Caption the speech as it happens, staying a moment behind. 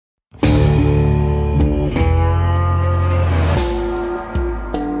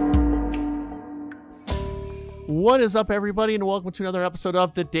What is up, everybody, and welcome to another episode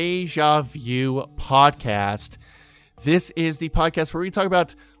of the Deja Vu podcast. This is the podcast where we talk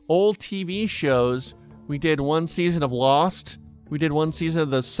about old TV shows. We did one season of Lost. We did one season of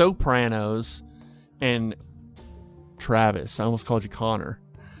The Sopranos. And Travis, I almost called you Connor.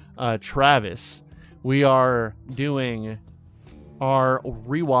 Travis, we are doing our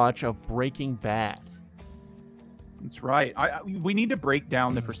rewatch of Breaking Bad. That's right. We need to break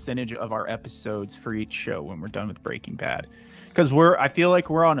down the percentage of our episodes for each show when we're done with Breaking Bad, because I feel like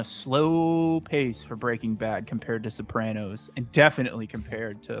we're on a slow pace for Breaking Bad compared to Sopranos, and definitely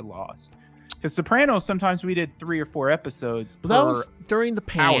compared to Lost. Because Sopranos, sometimes we did 3 or 4 episodes. Well, that was during the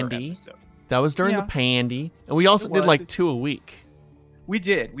pandy. That was during the pandy, and we also did like 2 a week. We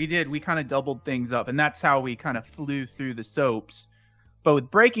did. We kind of doubled things up, and that's how we kind of flew through the soaps. But with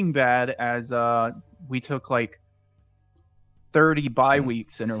Breaking Bad, as we took like 30 bye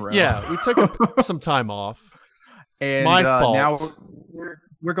weeks in a row. Yeah, we took some time off. And my fault. Now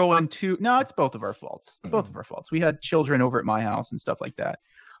we're going to... No, it's both of our faults. Both of our faults. We had children over at my house and stuff like that.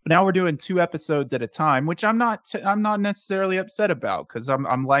 But now we're doing 2 episodes at a time, which I'm not necessarily upset about, because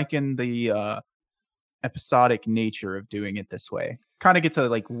I'm liking the episodic nature of doing it this way. Kind of get to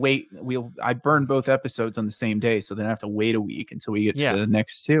like wait. I burn both episodes on the same day, so then I have to wait a week until we get to the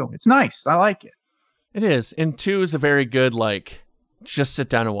next 2. It's nice. I like it. It is. And 2 is a very good, like, just sit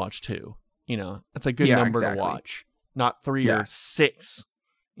down and watch 2. You know, it's a good number to watch. Not 3 or 6,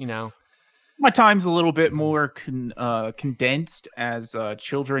 you know. My time's a little bit more condensed, as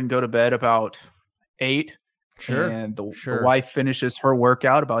children go to bed about 8. Sure. And the wife finishes her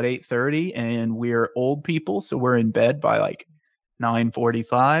workout about 8:30, and we're old people, so we're in bed by like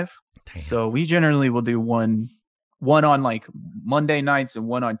 9:45. So we generally will do one on like Monday nights and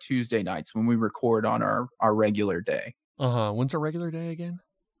one on Tuesday nights when we record on our regular day. When's our regular day again?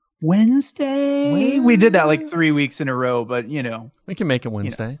 Wednesday. We did that like 3 weeks in a row, but you know, we can make it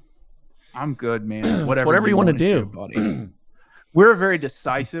Wednesday. You know, I'm good, man. Whatever you want to do, buddy. We're a very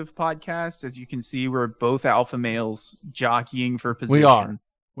decisive podcast, as you can see. We're both alpha males jockeying for position.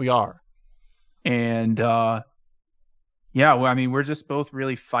 We are. And I mean, we're just both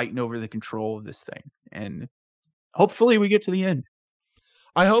really fighting over the control of this thing, and hopefully we get to the end.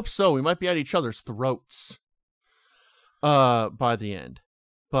 I hope so. We might be at each other's throats by the end.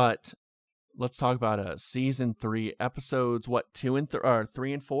 But let's talk about season 3 episodes. What, 2 and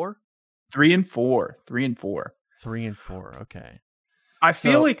 3 and 4? 3 and 4. 3 and 4. 3 and 4. Okay. I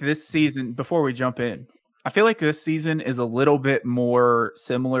feel like this season, before we jump in, I feel like this season is a little bit more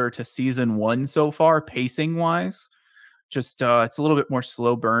similar to season 1 so far, pacing wise. Just it's a little bit more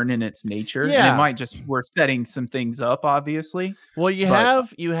slow burn in its nature. Yeah. And it might just, we're setting some things up, obviously. Well, you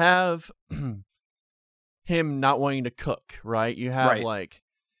have him not wanting to cook, right? You have like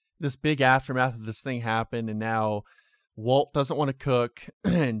this big aftermath of this thing happened, and now Walt doesn't want to cook,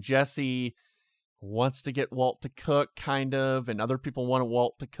 and Jesse wants to get Walt to cook, kind of, and other people want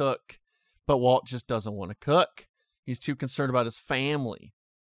Walt to cook, but Walt just doesn't want to cook. He's too concerned about his family.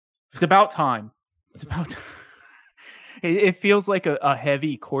 It's about time. It feels like a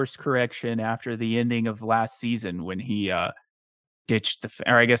heavy course correction after the ending of last season, when he ditched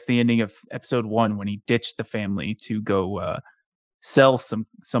the ending of episode 1, when he ditched the family to go sell some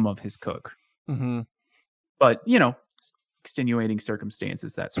of his cook. Mm-hmm. But, you know, extenuating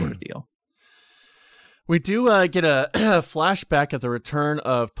circumstances, that sort of deal. We do get a flashback of the return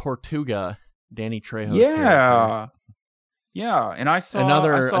of Tortuga, Danny Trejo's character. Yeah, and I saw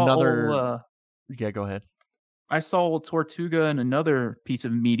another. Yeah, go ahead. I saw Tortuga in another piece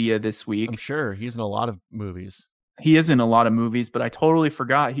of media this week. I'm sure he's in a lot of movies. He is in a lot of movies, but I totally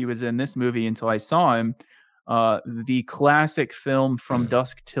forgot he was in this movie until I saw him. The classic film From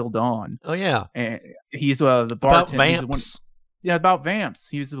Dusk Till Dawn. Oh yeah, and he's the bartender. About Vamps. About Vamps.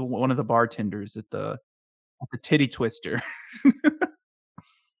 He was one of the bartenders at the Titty Twister.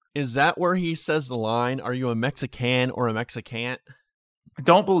 Is that where he says the line, "Are you a Mexican or a Mexicant"? I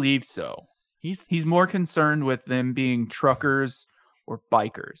don't believe so. He's more concerned with them being truckers or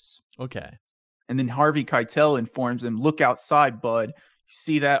bikers. Okay. And then Harvey Keitel informs him, "Look outside, bud. You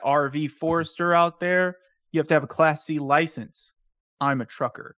see that RV Forester out there? You have to have a Class C license. I'm a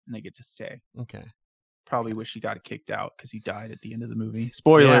trucker." And they get to stay. Okay. Probably wish he got kicked out because he died at the end of the movie.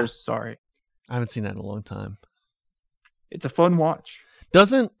 Spoilers, sorry. I haven't seen that in a long time. It's a fun watch.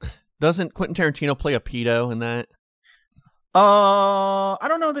 Doesn't Quentin Tarantino play a pedo in that? I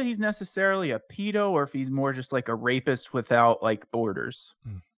don't know that he's necessarily a pedo, or if he's more just like a rapist without like borders.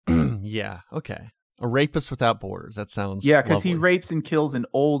 Yeah, okay. A rapist without borders. That sounds because he rapes and kills an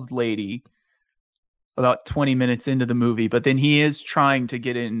old lady about 20 minutes into the movie, but then he is trying to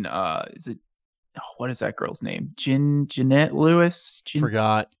get in is it what is that girl's name? Jeanette Lewis?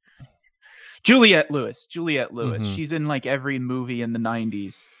 Forgot. Juliette Lewis. Mhm. She's in like every movie in the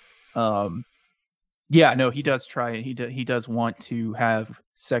 90s. Yeah, no, he does try. He does want to have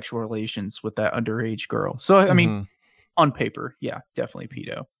sexual relations with that underage girl. So I mean, Mhm. on paper, yeah, definitely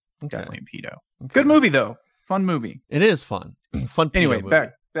pedo. Okay. Definitely pedo. Okay. Good movie though. Fun movie. It is fun. Fun pedo Anyway, movie.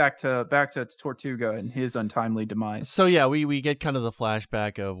 back to Tortuga and his untimely demise. So yeah, we get kind of the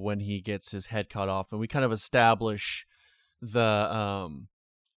flashback of when he gets his head cut off, and we kind of establish the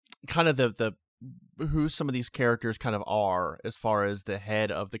kind of the who some of these characters kind of are as far as the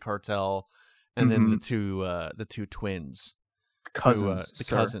head of the cartel, and then the two twins, Cousins,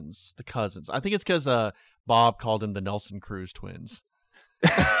 the cousins. I think it's because Bob called him the Nelson Cruz twins.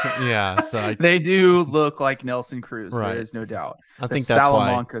 Yeah, so they do look like Nelson Cruz. Right. There is no doubt. I think that's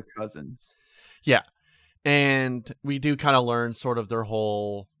Salamanca cousins. Yeah, and we do kind of learn sort of their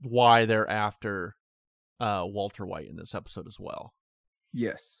whole why they're after Walter White in this episode as well.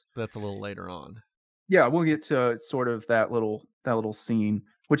 Yes, that's a little later on. Yeah, we'll get to sort of that little scene,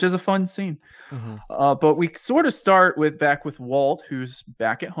 which is a fun scene. Mm-hmm. But we sort of start back with Walt, who's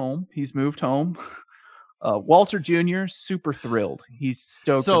back at home. He's moved home. Walter Jr. super thrilled. He's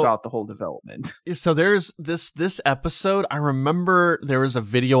stoked about the whole development. So there's this episode. I remember there was a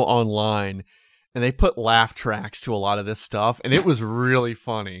video online, and they put laugh tracks to a lot of this stuff, and it was really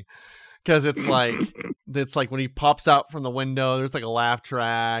funny because it's like when he pops out from the window, there's like a laugh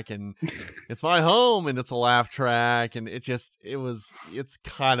track, and it's my home, and it's a laugh track, and it's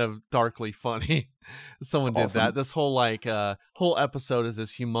kind of darkly funny. Someone did that. This whole whole episode is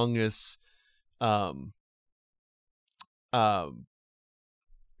this humongous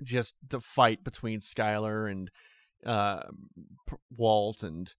just the fight between Skyler and Walt,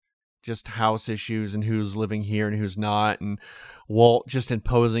 and just house issues and who's living here and who's not, and Walt just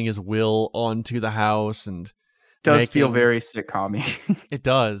imposing his will onto the house, and does feel very sitcom-y. It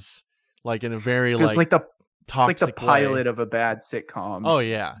does, like in a very like the toxic it's like the pilot of a bad sitcom. Oh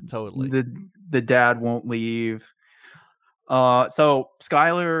yeah, totally. The dad won't leave. So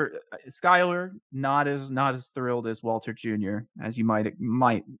Skyler not as thrilled as Walter Jr. as you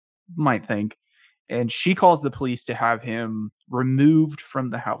might think, and she calls the police to have him removed from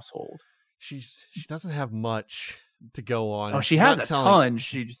the household. She doesn't have much to go on. Oh, she has a ton.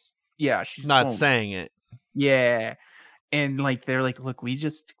 She's not saying it. Yeah, and like they're like, look, we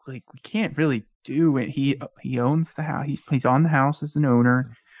can't really do it. He owns the house. He's on the house as an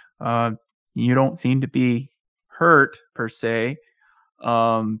owner. You don't seem to be hurt per se,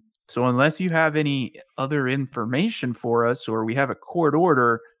 so unless you have any other information for us or we have a court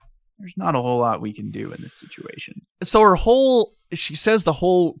order, there's not a whole lot we can do in this situation. So she says the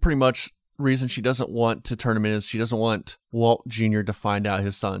whole pretty much reason she doesn't want to turn him in is she doesn't want Walt Jr. to find out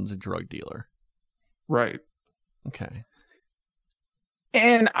his son's a drug dealer. Right. Okay.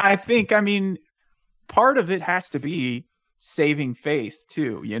 And I think, part of it has to be saving face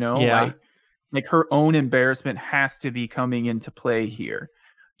too, Yeah. Like her own embarrassment has to be coming into play here.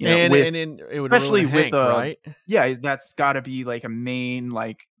 It would especially with Hank, right? Yeah, that's got to be like a main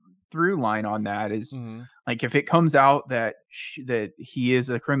through line on that is like if it comes out that that he is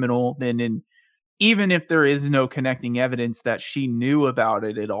a criminal, then even if there is no connecting evidence that she knew about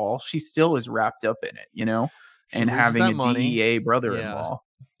it at all, she still is wrapped up in it, and having a money. DEA brother-in-law.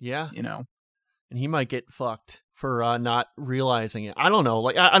 Yeah. And he might get fucked for not realizing it. I don't know.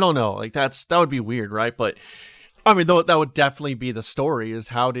 I don't know. That would be weird, right? But though that would definitely be the story, is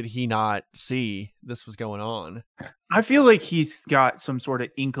how did he not see this was going on? I feel like he's got some sort of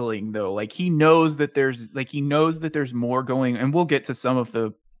inkling though. He knows that there's more going, and we'll get to some of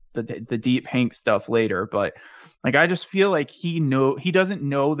the deep Hank stuff later, but I just feel like he doesn't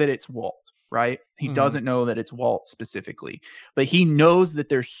know that it's Walt, right? He doesn't know that it's Walt specifically, but he knows that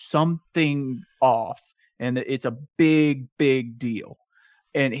there's something off and that it's a big, big deal.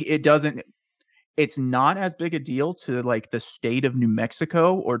 And it's not as big a deal to the state of New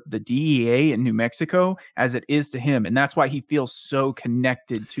Mexico or the DEA in New Mexico as it is to him. And that's why he feels so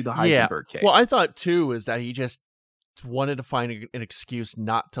connected to the Heisenberg case. Well, I thought too, is that he just wanted to find an excuse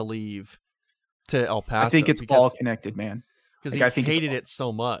not to leave to El Paso. I think it's all connected, man. Because he hated it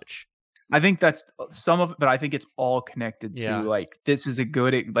so much. I think that's some of it, but I think it's all connected to this is a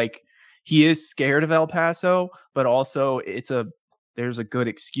good, he is scared of El Paso, but also there's a good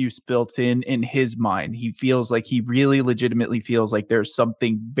excuse built in his mind. He feels like he really legitimately feels like there's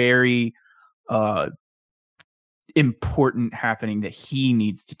something very important happening that he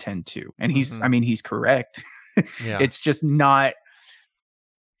needs to tend to. And he's correct. Yeah. It's just not,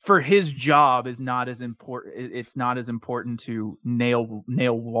 for his job is not as important. It's not as important to nail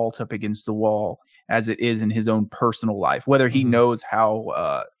Walt up against the wall as it is in his own personal life, whether he knows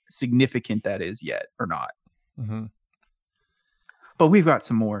how significant that is yet or not. Mm-hmm. But we've got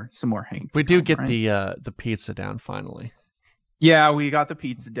some more Hank. We do get the pizza down finally. Yeah, we got the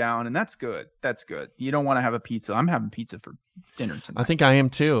pizza down, and that's good. That's good. You don't want to have a pizza. I'm having pizza for dinner tonight. I think I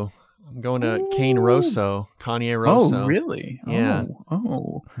am too. I'm going to Kanye Rosso. Oh, really? Yeah.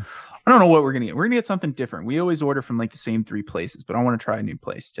 Oh. I don't know what we're going to get. We're going to get something different. We always order from like the same 3 places, but I want to try a new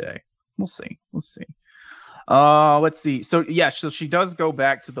place today. We'll see. Let's see. So she does go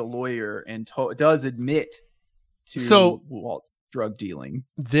back to the lawyer and does admit to Walt's drug dealing.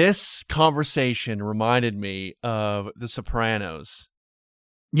 This conversation reminded me of The Sopranos.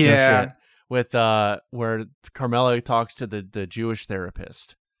 Yeah. With where Carmela talks to the Jewish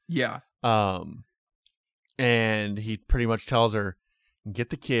therapist. Yeah. And he pretty much tells her, get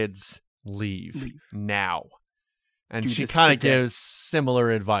the kids, leave now. And she kind of gives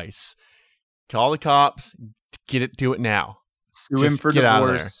similar advice. Call the cops, do it now. Sue him for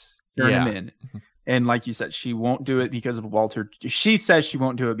divorce, turn him in. And like you said, she won't do it because of Walter. She says she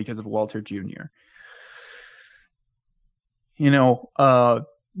won't do it because of Walter Jr.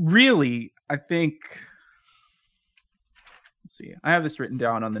 Really, I think, let's see. I have this written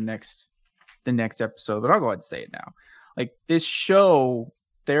down on the next episode, but I'll go ahead and say it now. Like this show,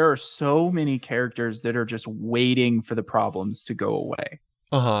 there are so many characters that are just waiting for the problems to go away.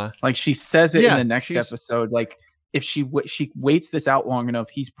 Like she says it in the next episode. Like if she waits this out long enough,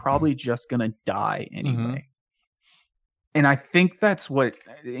 he's probably just gonna die anyway. And I think that's what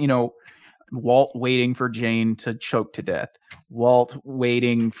Walt waiting for Jane to choke to death. Walt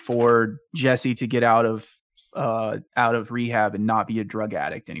waiting for Jesse to get out of rehab and not be a drug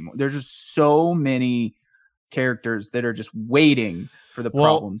addict anymore. There's just so many characters that are just waiting for the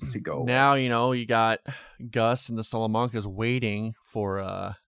problems to go away. Now, you got Gus and the Salamancas waiting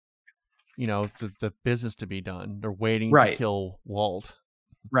for the business to be done. They're waiting to kill Walt.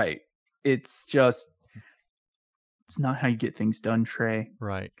 Right. It's not how you get things done, Trey.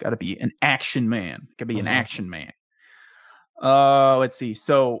 Right. Got to be an action man. An action man. Let's see.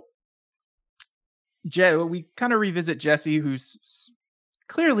 So we kind of revisit Jesse, who's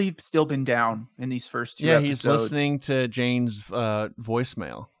clearly still been down in these first 2 episodes. Yeah, he's listening to Jane's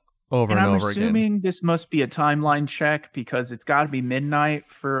voicemail over and over again. I'm assuming this must be a timeline check because it's got to be midnight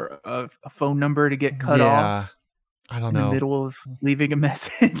for a phone number to get cut off. I don't know. In the middle of leaving a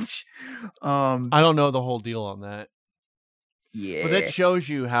message. I don't know the whole deal on that. Yeah. But that shows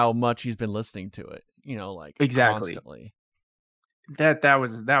you how much he's been listening to it, exactly. Constantly. That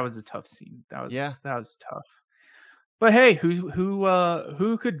was a tough scene. That was tough. But hey,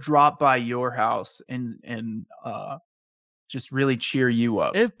 who could drop by your house and just really cheer you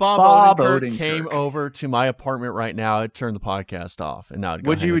up? If Bob Odenkirk came over to my apartment right now, I'd turn the podcast off and now I'd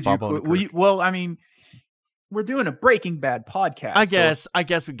go. Well, I mean, we're doing a Breaking Bad podcast. I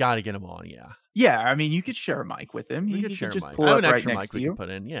guess we got to get him on. Yeah. Yeah, I mean, you could share a mic with him. You could just pull up right next to you. We can put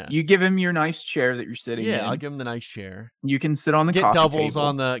in. Yeah. You give him your nice chair that you're sitting in. Yeah, I'll give him the nice chair. You can sit on the coffee doubles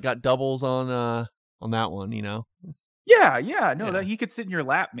table. Got doubles on that one. Yeah. No, that he could sit in your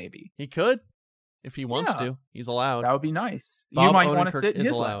lap. Maybe he could, if he wants to. He's allowed. That would be nice. Bob you might Odenkirk want to sit in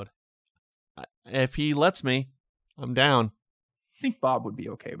his allowed. Lap. If he lets me, I'm down. I think Bob would be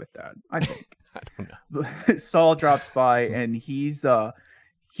okay with that. I think. I don't know. Saul drops by and he's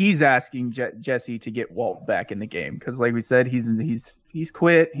asking Jesse to get Walt back in the game because, like we said, he's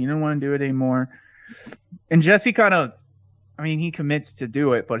quit. He didn't want to do it anymore. And Jesse he commits to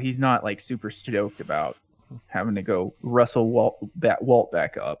do it, but he's not like super stoked about having to go wrestle Walt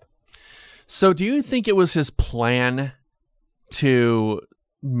back up. So, do you think it was his plan to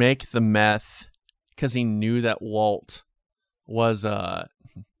make the meth because he knew that Walt was going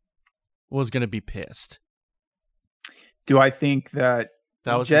to be pissed? Do I think that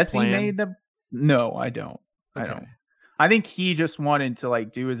was Jesse made them? No, I don't. Okay. I don't. I think he just wanted to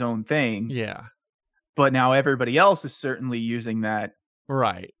like do his own thing. Yeah. But now everybody else is certainly using that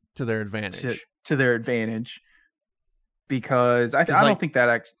right to their advantage. To their advantage. Because I don't think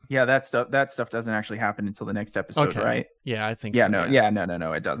that that stuff doesn't actually happen until the next episode, right? Yeah, I think so. No,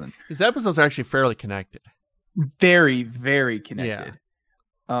 it doesn't. These episodes are actually fairly connected. Very, very connected.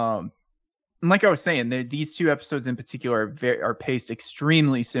 Yeah. And like I was saying, these 2 episodes in particular are paced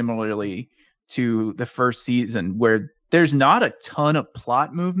extremely similarly to the first season, where there's not a ton of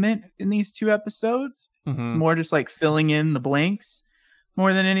plot movement in these 2 episodes. Mm-hmm. It's more just like filling in the blanks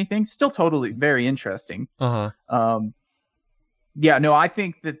more than anything. Still totally very interesting. Yeah, no, I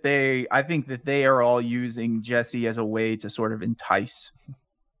think that they are all using Jesse as a way to sort of entice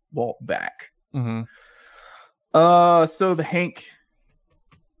Walt back. Mm-hmm. So the Hank,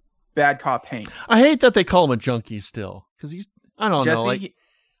 bad cop Hank. I hate that they call him a junkie still, because I don't know, like Jesse,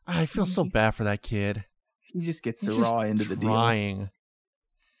 I feel so bad for that kid. he just gets the He's raw end of the deal. Trying.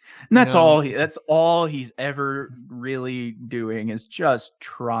 And that's You know? that's all he's ever really doing is just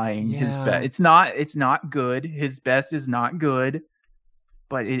trying his Yeah. best. It's not good. His best is not good,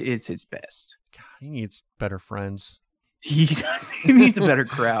 but it is his best. God, he needs better friends. He does. He needs a better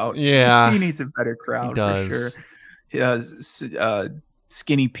crowd. Yeah. He needs a better crowd does. for sure.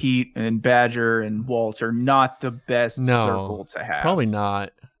 Skinny Pete and Badger and Walt are not the best circle to have. Probably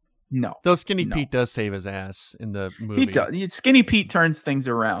not. No. Though Skinny Pete does save his ass in the movie. He does. Skinny Pete turns things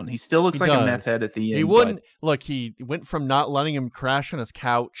around. He still looks like a meth head at the end. He wouldn't look. He went from not letting him crash on his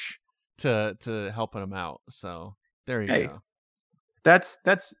couch to helping him out. So there you go. That's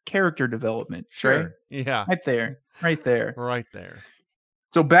character development. Sure. Right? Yeah. Right there. Right there.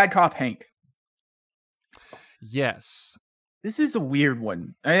 So bad cop Hank. Yes. This is a weird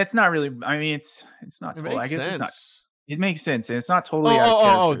one. It's not really. I mean, it's not. It totally, makes I guess sense. it's not. It makes sense, and it's not totally.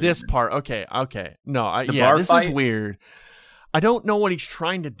 Oh, this part. Okay. No, this fight? is weird. I don't know what he's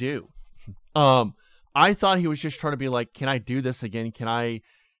trying to do. I thought he was just trying to be like, can I do this again? Can I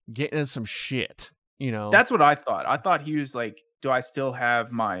get into some shit? You know. That's what I thought. I thought he was like, do I still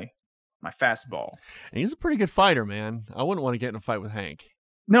have my fastball? And he's a pretty good fighter, man. I wouldn't want to get in a fight with Hank.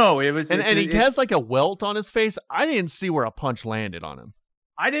 No, it was, and he has like a welt on his face. I didn't see where a punch landed on him.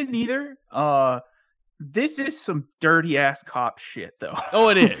 I didn't either. This is some dirty ass cop shit, though. Oh,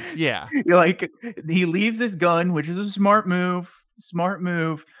 it is. Yeah. Like he leaves his gun, which is a smart move.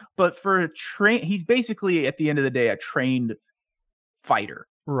 But for he's basically at the end of the day a trained fighter,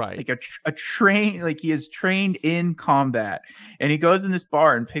 right? Like a train, like he is trained in combat, and he goes in this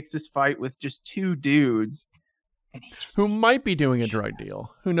bar and picks this fight with just two dudes, and who might be doing a drug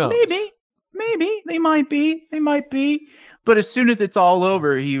deal. Who knows? Maybe they might be. But as soon as it's all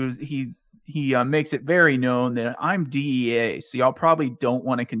over, he makes it very known that I'm DEA, so y'all probably don't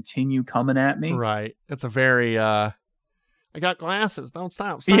want to continue coming at me. Right. It's a very I got glasses. Don't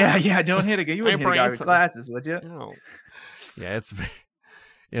stop. Yeah. Don't hit a guy. You wouldn't hit a guy with glasses, would you? No. Yeah,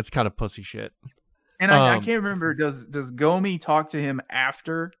 it's kind of pussy shit. And I can't remember. Does Gomi talk to him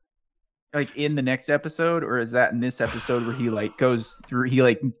after, like in the next episode, or is that in this episode where he like goes through? He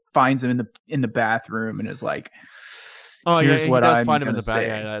like finds him in the bathroom and is like, "Oh, here's what I find him in the bathroom.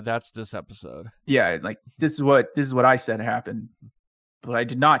 Yeah, that's this episode. Yeah, like this is what I said happened, but I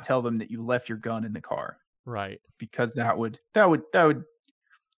did not tell them that you left your gun in the car." Right. Because that would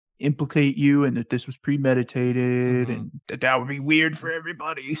implicate you and that this was premeditated and that would be weird for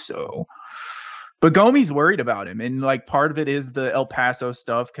everybody. So, but Gomi's worried about him. And like part of it is the El Paso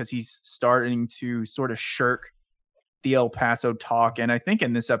stuff because he's starting to sort of shirk the El Paso talk. And I think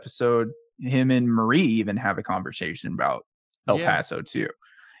in this episode, him and Marie even have a conversation about El Paso too.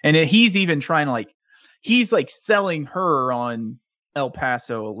 And he's even trying to he's selling her on El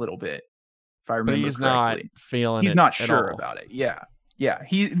Paso a little bit. If I remember he's correctly. Not feeling he's it not sure all. about it. Yeah.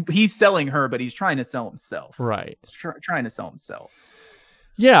 He's selling her, but he's trying to sell himself. Right. He's trying to sell himself.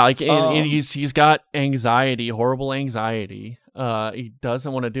 Yeah, and he's got anxiety, horrible anxiety. He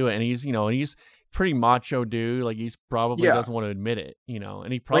doesn't want to do it, and he's pretty macho dude. Like he's probably doesn't want to admit it,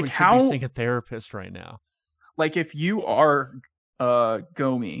 and he probably should be seeing a therapist right now. Like if you are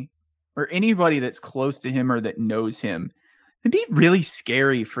Gomi or anybody that's close to him or that knows him, it'd be really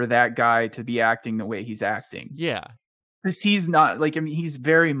scary for that guy to be acting the way he's acting. Yeah. Because he's not he's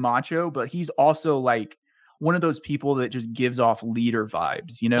very macho, but he's also like one of those people that just gives off leader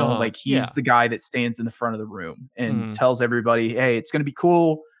vibes, like he's the guy that stands in the front of the room and tells everybody, hey, it's going to be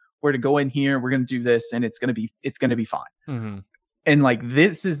cool. We're to go in here. We're going to do this. And it's going to be fine. Mm-hmm. And like,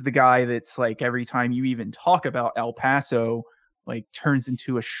 this is the guy that's like, every time you even talk about El Paso, like turns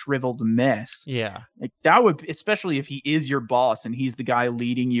into a shriveled mess. Yeah. Like that would, especially if he is your boss and he's the guy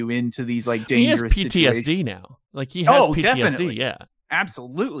leading you into these like dangerous situations. He has PTSD now. Like he has PTSD. Definitely. Yeah.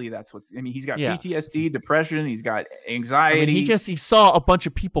 Absolutely. He's got PTSD, depression. He's got anxiety. I mean, he saw a bunch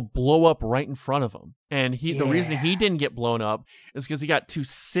of people blow up right in front of him. And the reason he didn't get blown up is because he got too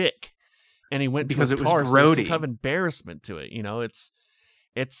sick and he went to his car. So there's some kind of embarrassment to it. It's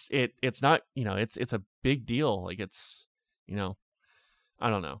not, it's a big deal. Like it's, I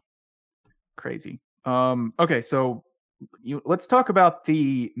don't know. Crazy. Okay. So let's talk about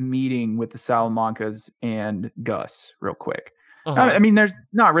the meeting with the Salamancas and Gus real quick. Uh-huh. I mean, there's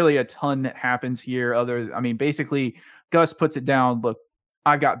not really a ton that happens here basically Gus puts it down. Look,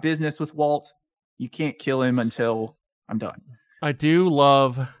 I've got business with Walt. You can't kill him until I'm done. I do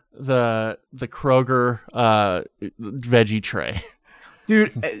love the Kroger veggie tray.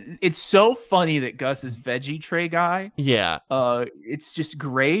 Dude, it's so funny that Gus is veggie tray guy. Yeah. It's just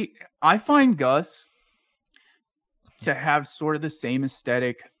great. I find Gus to have sort of the same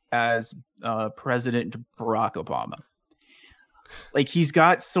aesthetic as President Barack Obama. Like, he's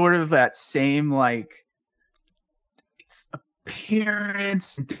got sort of that same, like,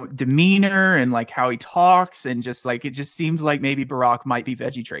 appearance, demeanor, and like how he talks, and just like it just seems like maybe Barack might be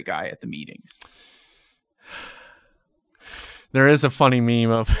veggie tray guy at the meetings. There is a funny meme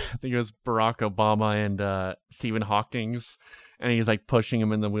of, I think it was Barack Obama and Stephen Hawking's, and he's like pushing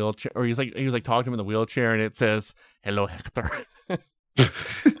him in the wheelchair, or he was like talking to him in the wheelchair, and it says, "Hello, Hector."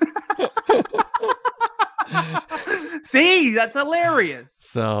 See, that's hilarious.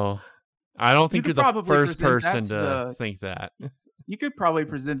 So I don't think you're the first person to think that. You could probably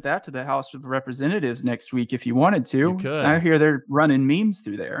present that to the House of Representatives next week if you wanted to. You could. I hear they're running memes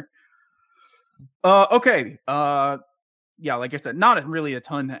through there. Okay. Yeah, like I said, not really a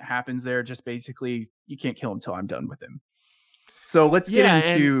ton that happens there. Just basically, you can't kill him until I'm done with him. So let's get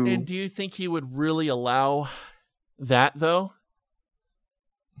into. And do you think he would really allow that though?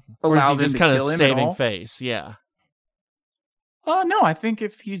 Or is he just kind of saving face? Yeah. No, I think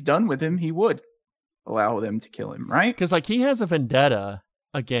if he's done with him, he would allow them to kill him, right? Because like he has a vendetta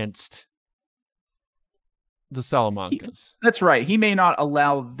against the Salamancas. That's right. He may not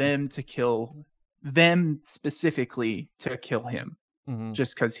allow them to kill them specifically to kill him,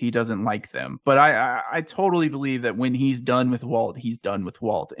 just because he doesn't like them. But I totally believe that when he's done with Walt, he's done with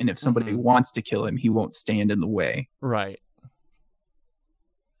Walt. And if somebody wants to kill him, he won't stand in the way. Right.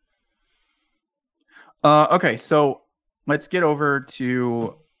 Okay, so let's get over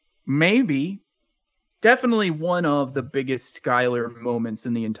to definitely one of the biggest Skyler moments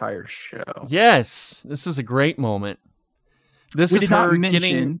in the entire show. Yes, this is a great moment. This is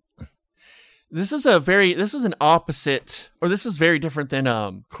an opposite, or this is very different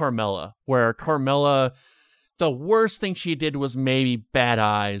than Carmela, where Carmela, the worst thing she did was maybe bad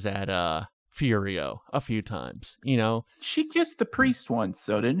eyes at Furio a few times, you know? She kissed the priest once,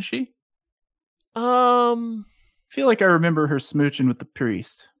 though, didn't she? I feel like I remember her smooching with the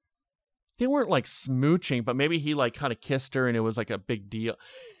priest. They weren't like smooching, but maybe he like kind of kissed her and it was like a big deal.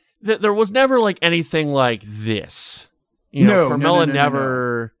 There was never like anything like this. You know, Carmela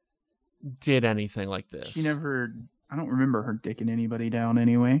never did anything like this. She never, I don't remember her dicking anybody down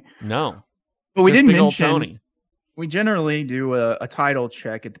anyway. No. But we didn't mention, Tony. We generally do a title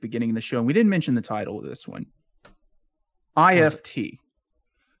check at the beginning of the show, and we didn't mention the title of this one. IFT.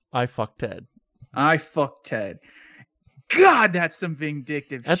 I Fuck Ted. I Fuck Ted. God, that's some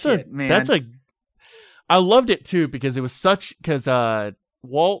vindictive shit, man. I loved it too because it was because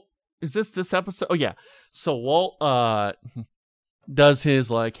Walt, is this episode? Oh yeah. So Walt does his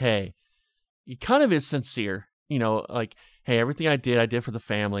like, hey, he kind of is sincere, you know, like, hey, everything I did for the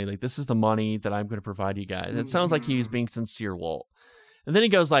family. Like, this is the money that I'm going to provide you guys. It sounds like he's being sincere, Walt. And then he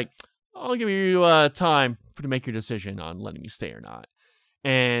goes like, I'll give you time to make your decision on letting me stay or not.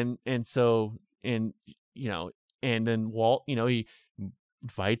 And so, and you know, and then Walt, you know, he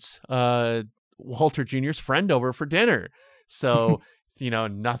invites Walter Jr.'s friend over for dinner. So, you know,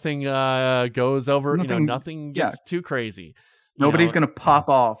 nothing goes over, nothing gets too crazy. Nobody's going to pop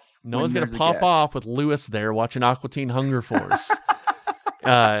off. No one's going to pop off with Lewis there watching Aqua Teen Hunger Force.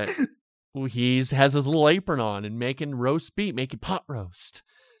 He has his little apron on and making roast beef, making pot roast.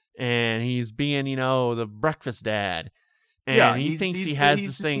 And he's being, you know, the breakfast dad. And he thinks he has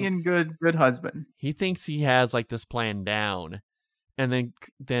this thing. He's being good husband. He thinks he has like this plan down. And then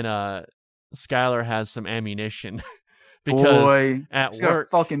Skyler has some ammunition. Because at work, got a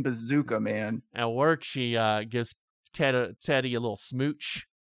fucking bazooka, man. At work, she gives Teddy a little smooch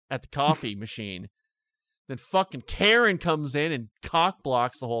at the coffee machine. Then fucking Karen comes in and cock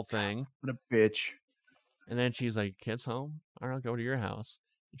blocks the whole thing. What a bitch. And then she's like, "Kid's home. All right, I'll go to your house."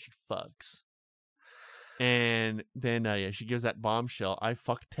 And she fucks. And then she gives that bombshell. I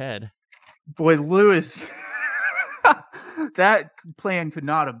fuck Ted. Boy, Lewis. That plan could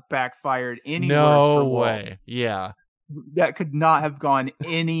not have backfired any worse. No way. Yeah. That could not have gone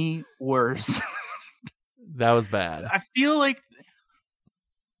any worse. That was bad. I feel like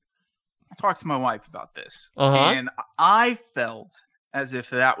I talked to my wife about this, and I felt as if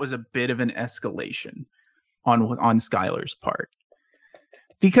that was a bit of an escalation on Skyler's part,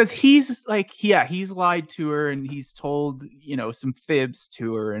 because he's like, he's lied to her and he's told, you know, some fibs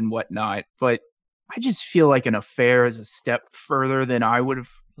to her and whatnot. But I just feel like an affair is a step further than I would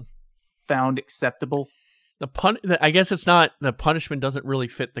have found acceptable. I guess it's not, the punishment doesn't really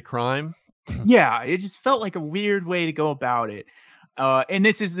fit the crime. Yeah, it just felt like a weird way to go about it. And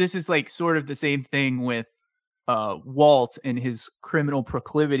this is like sort of the same thing with Walt and his criminal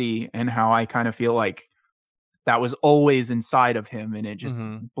proclivity, and how I kind of feel like that was always inside of him and it just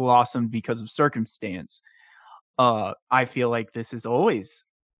blossomed because of circumstance. I feel like this has always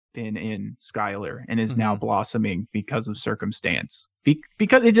been in Skylar and is now blossoming because of circumstance.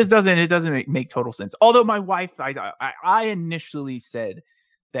 Because it just doesn't make total sense. Although my wife, I initially said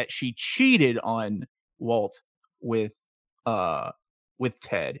that she cheated on Walt with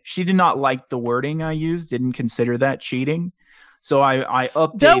Ted. She did not like the wording I used, didn't consider that cheating. So I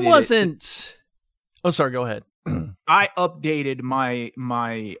updated that wasn't oh, sorry, go ahead. I updated my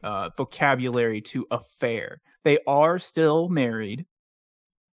vocabulary to affair. They are still married,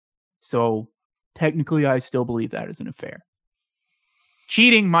 so technically I still believe that is an affair.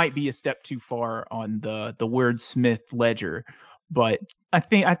 Cheating might be a step too far on the wordsmith ledger, but I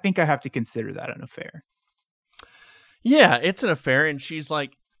think I have to consider that an affair. Yeah, it's an affair, and she's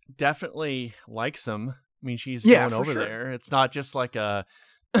like definitely likes him. I mean, she's going over there. It's not just like a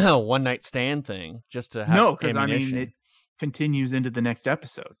one night stand thing, just to have no, because I mean it continues into the next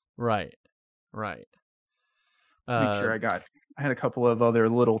episode. Right. Make sure I had a couple of other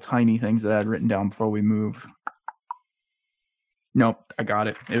little tiny things that I had written down before we move. Nope, I got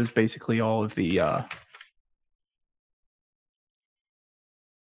it. It was basically all of the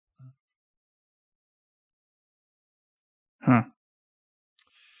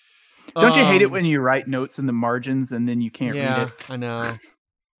Don't you hate it when you write notes in the margins and then you can't read it? I know.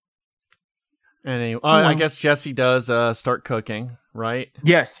 Anyway, I guess Jesse does start cooking, right?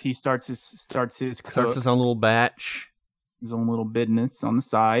 Yes, he starts his own little batch, his own little business on the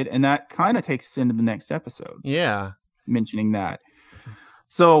side, and that kind of takes us into the next episode. Yeah, mentioning that.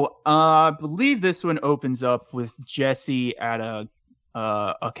 So I believe this one opens up with Jesse at a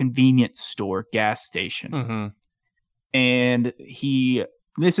convenience store, gas station, and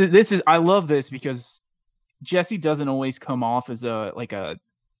this is I love this because Jesse doesn't always come off as a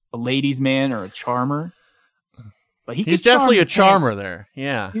ladies' man or a charmer, but he's definitely a charmer there.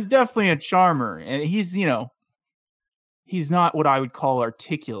 Yeah, he's definitely a charmer, and he's not what I would call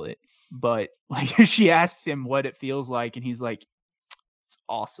articulate, but like she asks him what it feels like, and he's like, "It's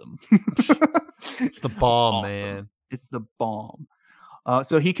awesome." It's the bomb, awesome. Man. It's the bomb.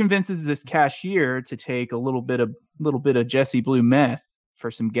 So he convinces this cashier to take a little bit of Jesse Blue meth for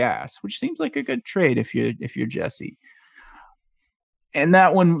some gas, which seems like a good trade if you're Jesse. And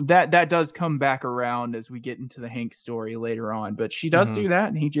that does come back around as we get into the Hank story later on. But she does do that,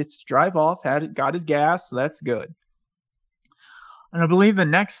 and he just drive off, got his gas, so that's good. And I believe the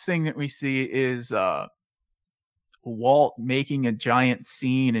next thing that we see is Walt making a giant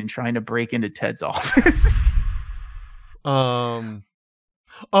scene and trying to break into Ted's office. I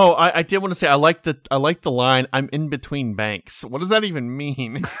did want to say I like the line, "I'm in between banks." What does that even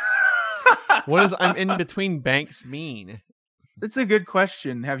mean? What does "I'm in between banks" mean? That's a good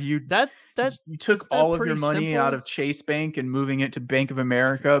question. Have you you took all of your money out of Chase Bank and moving it to Bank of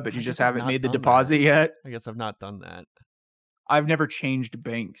America, but you just haven't made the deposit yet? I guess I've not done that. I've never changed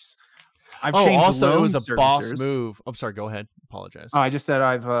banks. I've changed also loan it was a servicers. boss move. I'm sorry, go ahead. Apologize. I just said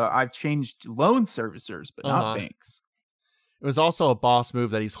I've changed loan servicers, but not banks. It was also a boss move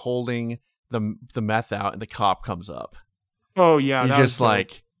that he's holding the meth out and the cop comes up. Oh yeah, he's just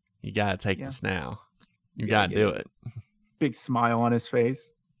like, "You gotta take this now. You gotta do it." Big smile on his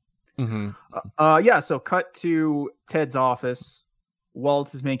face. So cut to Ted's office.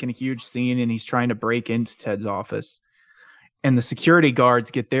 Walt is making a huge scene and he's trying to break into Ted's office. And the security guards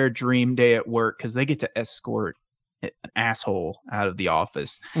get their dream day at work because they get to escort an asshole out of the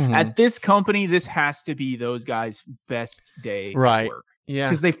office. At this company, this has to be those guys' best day at work. Yeah.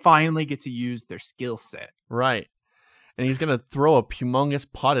 Because they finally get to use their skill set. Right. And he's going to throw a humongous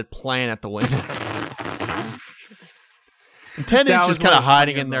potted plant at the window. And Ted is just kind of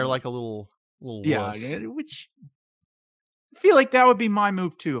hiding in there like a little wuss. Which I feel like that would be my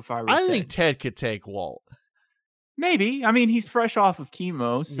move too if I were I think Ted could take Walt. Maybe. I mean, he's fresh off of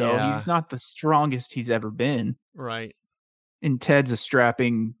chemo, so he's not the strongest he's ever been. Right. And Ted's a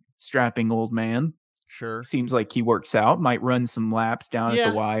strapping old man. Sure. Seems like he works out. Might run some laps down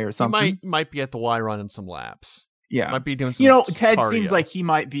at the Y or something. He might be at the Y running some laps. Yeah. Might be doing some Ted cardio. seems like he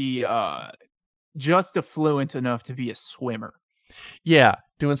might be just affluent enough to be a swimmer. Yeah,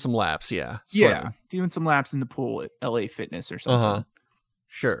 doing some laps, yeah. Swimming. Yeah, doing some laps in the pool at LA Fitness or something.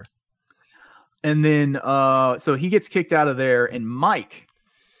 Sure. And then so he gets kicked out of there and Mike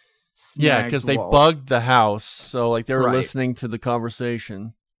because they bugged the house, so like they were listening to the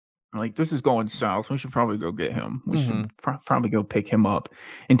conversation. Like, this is going south. We should probably go get him. We should probably go pick him up,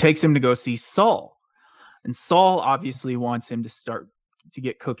 and takes him to go see Saul. And Saul obviously wants him to start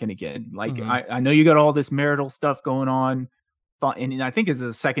cooking again. Like Mhm. I know you got all this marital stuff going on, and I think it's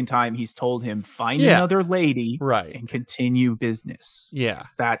the second time he's told him find Yeah. another lady Right. and continue business. Yeah.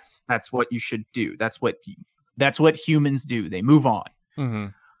 'Cause that's what you should do. That's what humans do. They move on. Mm-hmm.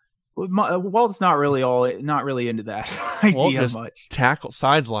 Walt's not really into that Walt idea just much.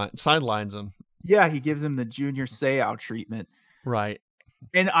 sidelines him. Yeah, he gives him the Junior Seau treatment. Right.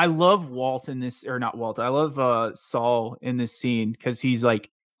 And I love Walt in this, or not Walt. I love Saul in this scene because he's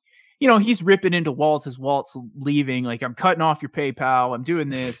like, he's ripping into Walt as Walt's leaving. Like, I'm cutting off your PayPal. I'm doing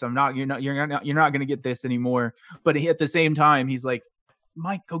this. You're not going to get this anymore. But at the same time, he's like,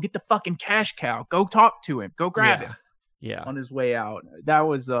 Mike, go get the fucking cash cow. Go talk to him. Go grab him. Yeah. On his way out. That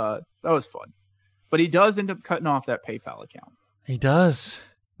was fun. But he does end up cutting off that PayPal account. He does.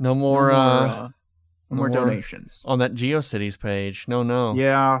 No more donations on that GeoCities page. No.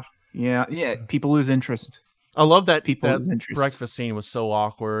 Yeah. People lose interest. I love that Lose interest. breakfast scene was so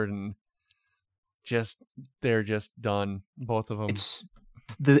awkward and they're just done. Both of them. It's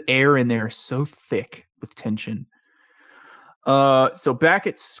the air in there is so thick with tension. So back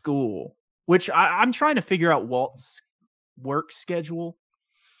at school, which I'm trying to figure out Walt's work schedule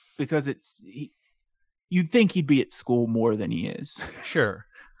because you'd think he'd be at school more than he is. Sure.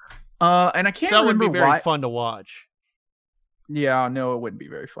 And I can't remember would be very fun to watch. Yeah, no, it wouldn't be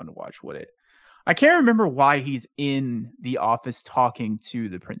very fun to watch, would it? I can't remember why he's in the office talking to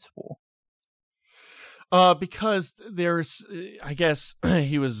the principal. Because there's, I guess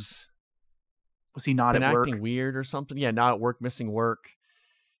he was he not at work? Acting weird or something? Yeah, not at work, missing work.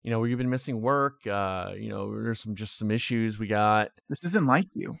 We've been missing work. There's some issues we got. This isn't like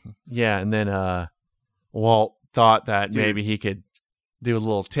you. Yeah, and then Walt thought that maybe he could do a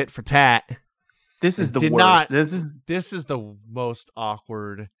little tit for tat. This is the worst. This is the most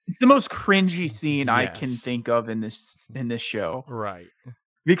awkward. It's the most cringy scene I can think of in this show. Right.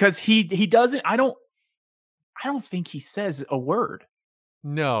 Because he doesn't. I don't think he says a word.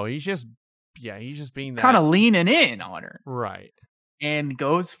 No, he's just being that kind of leaning in on her. Right. And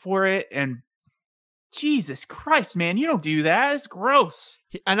goes for it, and Jesus Christ, man, you don't do that. It's gross.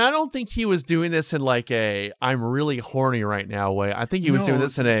 And I don't think he was doing this in like a I'm really horny right now way. I think he was doing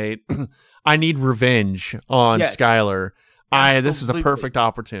this in a I need revenge on Skylar. This is a perfect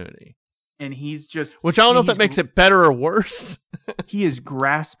opportunity. And he's just, which I don't know if that makes it better or worse. He is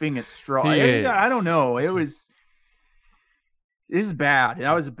grasping at straw. I don't know. This is bad.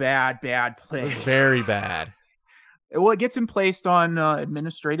 That was a bad play. Very bad. Well, it gets him placed on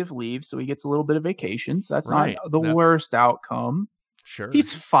administrative leave, so he gets a little bit of vacation. So that's not the worst outcome. Sure.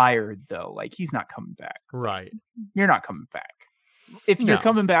 He's fired, though. Like, he's not coming back. Right. You're not coming back. If you're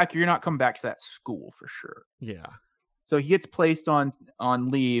coming back, you're not coming back to that school for sure. Yeah. So he gets placed on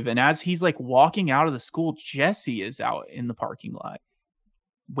leave, and as he's like walking out of the school, Jesse is out in the parking lot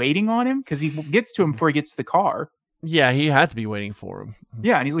waiting on him because he gets to him before he gets to the car. Yeah, he had to be waiting for him.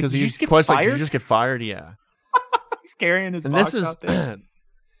 Yeah, and he's like, "Did you just get fired? Like, did you just get fired?" Yeah. He's carrying his box out there.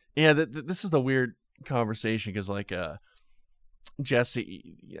 Yeah, this is the weird conversation because like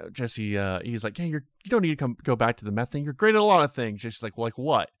Jesse, he's like, "Hey, you don't need to go back to the meth thing. You're great at a lot of things." Just like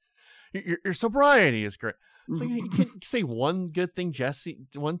what? Your sobriety is great. It's like, you can't say one thing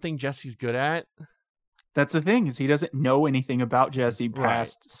Jesse's good at. That's the thing, is he doesn't know anything about Jesse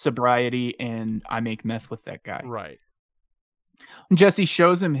past sobriety and I make meth with that guy. Right. And Jesse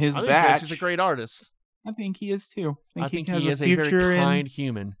shows him his badge. Jesse's a great artist. I think he is too. I think he is a very kind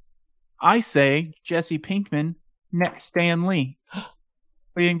human. I say Jesse Pinkman, next Stan Lee. What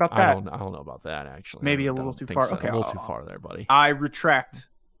do you think about that? I don't know about that, actually. Maybe a little too far. So. Okay, a little too far there, buddy. I retract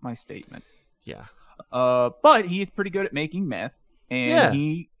my statement. Yeah. But he's pretty good at making meth, and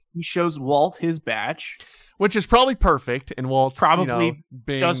he shows Walt his batch, which is probably perfect, and Walt's probably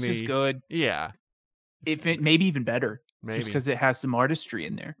being just as good. Yeah, if it maybe even better, just because it has some artistry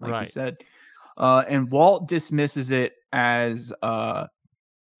in there, like you said. And Walt dismisses it as a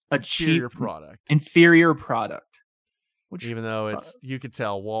inferior product. Which, even though it's you could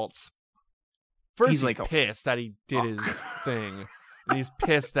tell Walt's first he's like pissed that he did his thing, and he's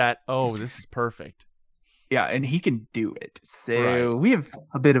pissed that this is perfect. Yeah, and he can do it. So we have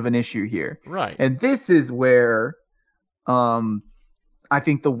a bit of an issue here. Right. And this is where I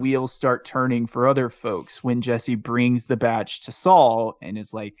think the wheels start turning for other folks when Jesse brings the batch to Saul and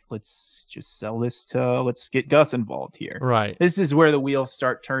is like, let's just sell this let's get Gus involved here. Right. This is where the wheels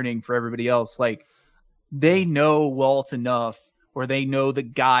start turning for everybody else. Like, they know Walt enough, or they know the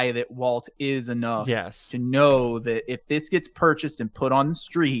guy that Walt is enough to know that if this gets purchased and put on the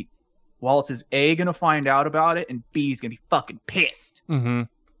street, Walt is A, going to find out about it, and B, is going to be fucking pissed. Mm-hmm.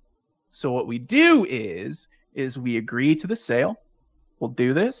 So what we do is we agree to the sale. we'll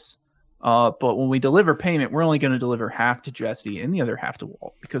do this. But when we deliver payment, we're only going to deliver half to Jesse and the other half to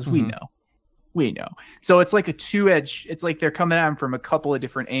Walt because we know. So it's like a two-edged. It's like they're coming at him from a couple of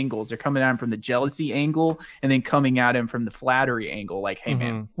different angles. They're coming at him from the jealousy angle and then coming at him from the flattery angle. Like, hey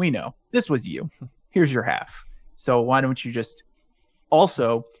man, we know this was you. Here's your half. So why don't you just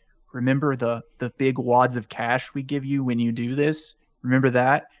also remember the big wads of cash we give you when you do this? Remember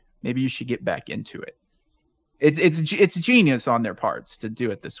that? Maybe you should get back into it. It's genius on their parts to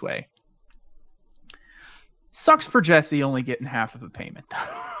do it this way. Sucks for Jesse only getting half of a payment.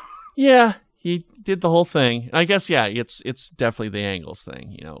 Yeah, he did the whole thing. I guess it's definitely the Angles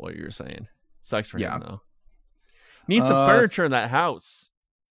thing. You know what you're saying. Sucks for him though. Needs some furniture in that house.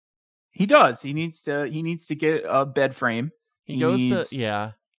 He does. He needs to get a bed frame. He goes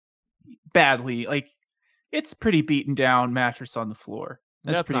to badly. Like, it's pretty beaten down mattress on the floor.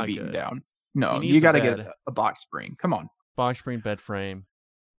 That's pretty beaten good. down. No, you got to get a box spring. Come on. Box spring bed frame.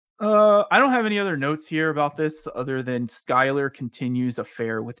 I don't have any other notes here about this other than Skyler continues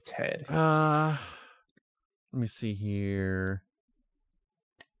affair with Ted. Let me see here.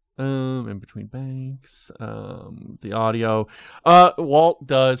 In between banks. The audio. Walt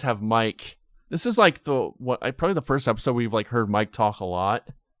does have Mike. This is like probably the first episode we've like heard Mike talk a lot.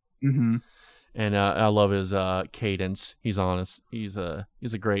 Mm-hmm. And I love his cadence. He's honest. He has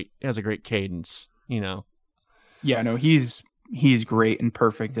a great cadence, you know. Yeah, no, he's great and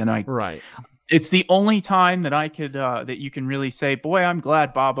perfect, and right. It's the only time that I could that you can really say, boy, I'm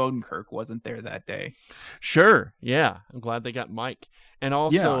glad Bob Odenkirk wasn't there that day. Sure, yeah, I'm glad they ort Mike, and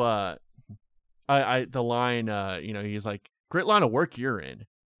also I the line, he's like, great line of work you're in,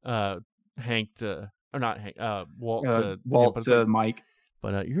 Hank to or not Hank, Walt to Mike.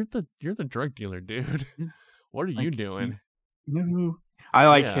 But you're the drug dealer, dude. What are you doing? I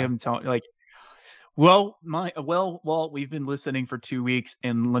like him telling like, Walt, we've been listening for 2 weeks,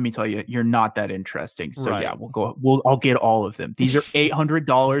 and let me tell you, you're not that interesting. So yeah, I'll get all of them. These are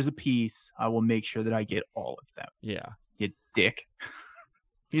 $800 a piece. I will make sure that I get all of them. Yeah, you dick.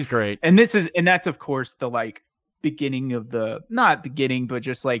 He's great. And that's of course the like beginning of the not beginning, but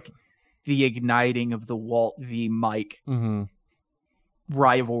just like the igniting of the Walt v. Mike. Mm-hmm.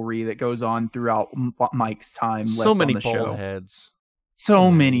 Rivalry that goes on throughout Mike's time. So many on the bald show. heads.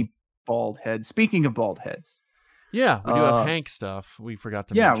 So many bald heads. Speaking of bald heads. Yeah, we do have Hank stuff. We forgot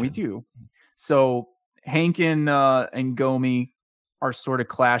to mention. Yeah, we do. So Hank and Gomi are sort of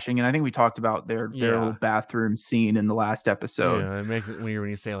clashing, and I think we talked about their little bathroom scene in the last episode. Yeah, it makes it weird when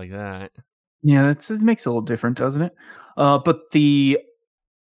you say it like that. Yeah, it makes it a little different, doesn't it?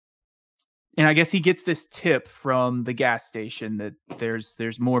 And I guess he gets this tip from the gas station that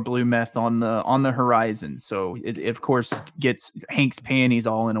there's more blue meth on the horizon. So it of course gets Hank's panties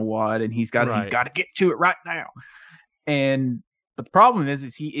all in a wad, and he's got to get to it right now. But the problem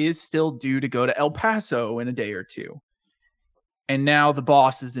is he is still due to go to El Paso in a day or two, and now the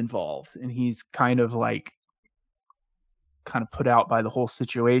boss is involved, and he's kind of put out by the whole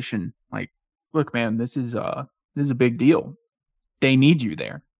situation. Like, look, man, this is a big deal. They need you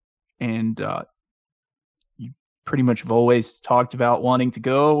there. And you pretty much have always talked about wanting to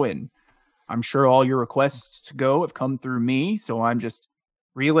go, and I'm sure all your requests to go have come through me. So I'm just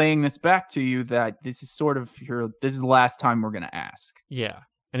relaying this back to you that this is this is the last time we're going to ask. Yeah,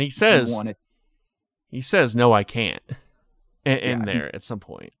 and he says, no, I can't. In there at some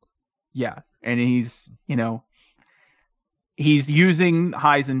point. Yeah, and he's using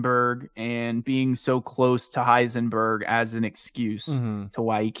Heisenberg and being so close to Heisenberg as an excuse to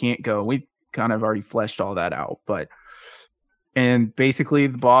why he can't go. We've kind of already fleshed all that out, and basically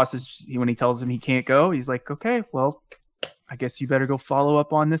the boss is, when he tells him he can't go, he's like, okay, well, I guess you better go follow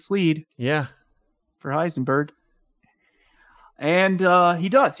up on this lead. Yeah. For Heisenberg. And he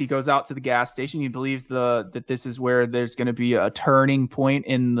does. He goes out to the gas station. He believes that this is where there's going to be a turning point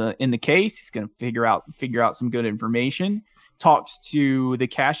in the case. He's going to figure out some good information. Talks to the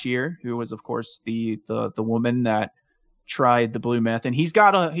cashier, who was of course the woman that tried the blue meth, and he's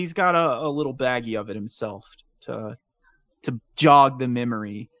got a little baggie of it himself to jog the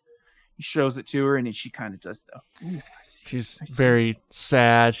memory. He shows it to her, and she kind of does she's very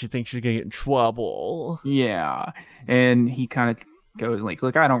sad. She thinks she's gonna get in trouble. Yeah, and he kind of goes like,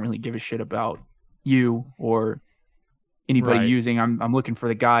 "Look, I don't really give a shit about you or anybody using. I'm looking for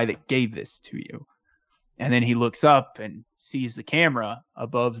the guy that gave this to you." And then he looks up and sees the camera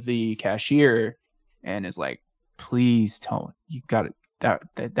above the cashier and is like, please tell me, you got it.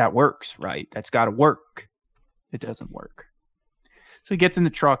 That works, right? That's got to work. It doesn't work. So he gets in the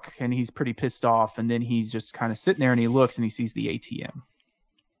truck and he's pretty pissed off. And then he's just kind of sitting there and he looks and he sees the ATM.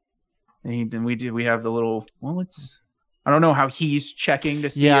 And we have the little, well, I don't know how he's checking to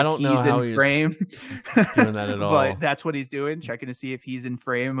see Yeah, I if don't know he's how in he's frame. doing that at all. But that's what he's doing, checking to see if he's in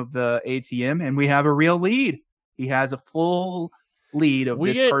frame of the ATM, and we have a real lead. He has a full lead of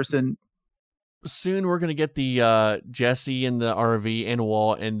this person. Soon we're gonna get the Jesse in the RV and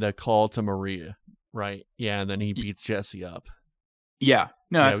Walt and the call to Maria, right? Yeah, and then he beats Jesse up. Yeah,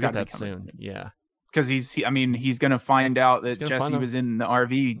 no, that's we got get that soon. Yeah, because he's gonna find out that Jesse was in the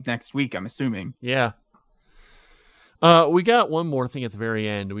RV next week. I'm assuming. Yeah. We got one more thing at the very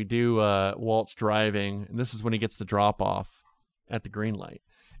end. We do Walt's driving, and this is when he gets the drop off at the green light,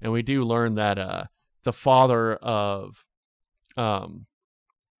 and we do learn that the father of oh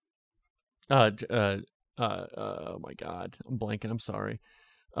my God, I'm blanking. I'm sorry.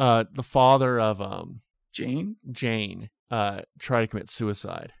 The father of Jane tried to commit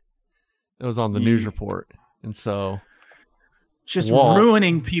suicide. It was on the news report, and so just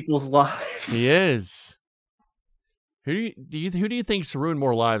ruining people's lives. He is. Who do you think's ruined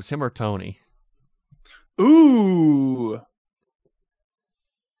more lives, him or Tony? Ooh,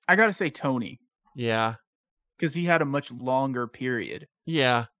 I gotta say Tony. Yeah, because he had a much longer period.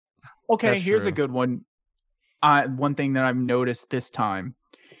 Yeah. Okay, here's a good one. One thing that I've noticed this time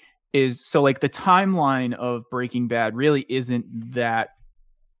is like the timeline of Breaking Bad really isn't that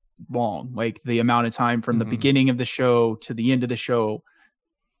long. Like the amount of time from the beginning of the show to the end of the show,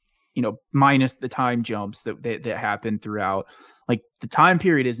 minus the time jumps that happen throughout. Like the time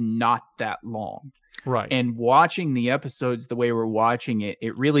period is not that long. Right. And watching the episodes the way we're watching it,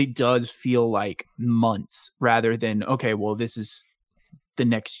 it really does feel like months rather than, okay, well, this is the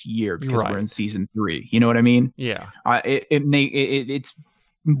next year because we're in season 3. You know what I mean? Yeah. It's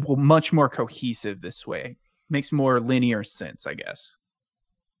much more cohesive this way. Makes more linear sense, I guess.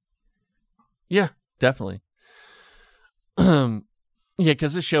 Yeah, definitely. Yeah,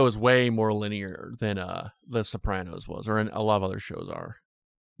 because this show is way more linear than The Sopranos was, or a lot of other shows are.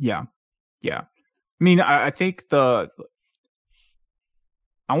 Yeah. Yeah. I mean, I think I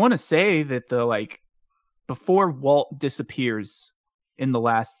want to say that before Walt disappears in the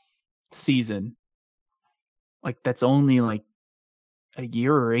last season, that's only a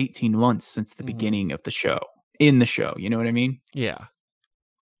year or 18 months since the beginning of the show, in the show. You know what I mean? Yeah.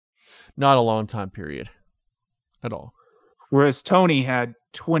 Not a long time period at all. Whereas Tony had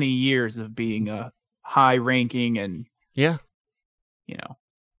 20 years of being a high ranking and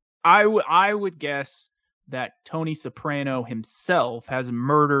I would guess that Tony Soprano himself has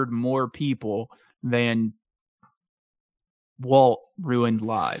murdered more people than Walt ruined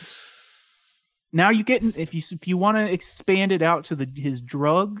lives. Now you get if you want to expand it out to his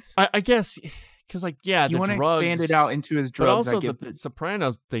drugs, I guess because you want to expand it out into his drugs. But also the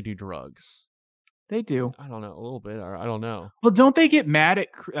Sopranos, they do drugs. They do. I don't know, a little bit. Or I don't know. Well, don't they get mad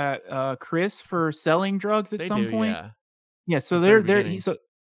at Chris for selling drugs at some point? Yeah. Yeah. So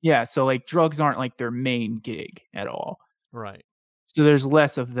so drugs aren't their main gig at all. Right. So there's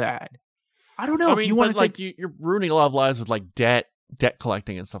less of that. I don't know if you want to you're ruining a lot of lives with debt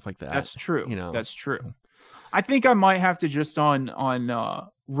collecting and stuff like that. That's true. That's true. I think I might have to just on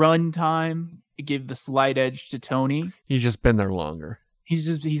run time give the slight edge to Tony. He's just been there longer.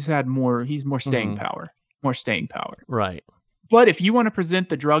 He's had more staying power. More staying power. Right. But if you want to present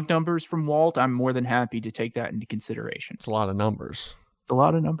the drug numbers from Walt, I'm more than happy to take that into consideration. It's a lot of numbers. It's a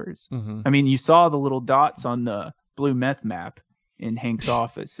lot of numbers. Mm-hmm. I mean, you saw the little dots on the blue meth map in Hank's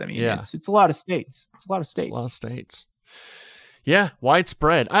office. I mean, it's a lot of states. It's a lot of states. Yeah,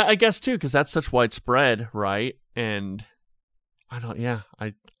 widespread. I guess too, because that's such widespread, right? And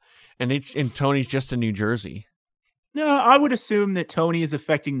and Tony's just in New Jersey. No, I would assume that Tony is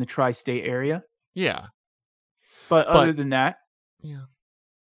affecting the tri-state area. Yeah. But other than that,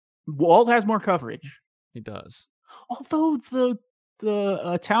 Walt has more coverage. He does. Although the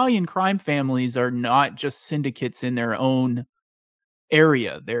Italian crime families are not just syndicates in their own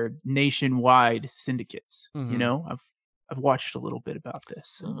area; they're nationwide syndicates. Mm-hmm. I've watched a little bit about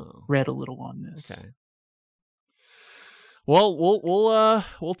this, read a little on this. Okay. Well,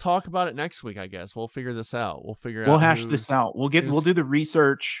 we'll talk about it next week, I guess. We'll figure this out. We'll hash this out. We'll do the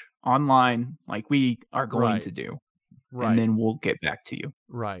research online like we are going to do. Right. And then we'll get back to you.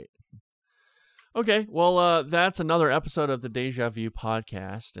 Right. Okay. Well, that's another episode of the Deja Vu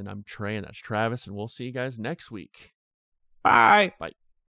podcast, and I'm Trey, and that's Travis, and we'll see you guys next week. Bye. Bye.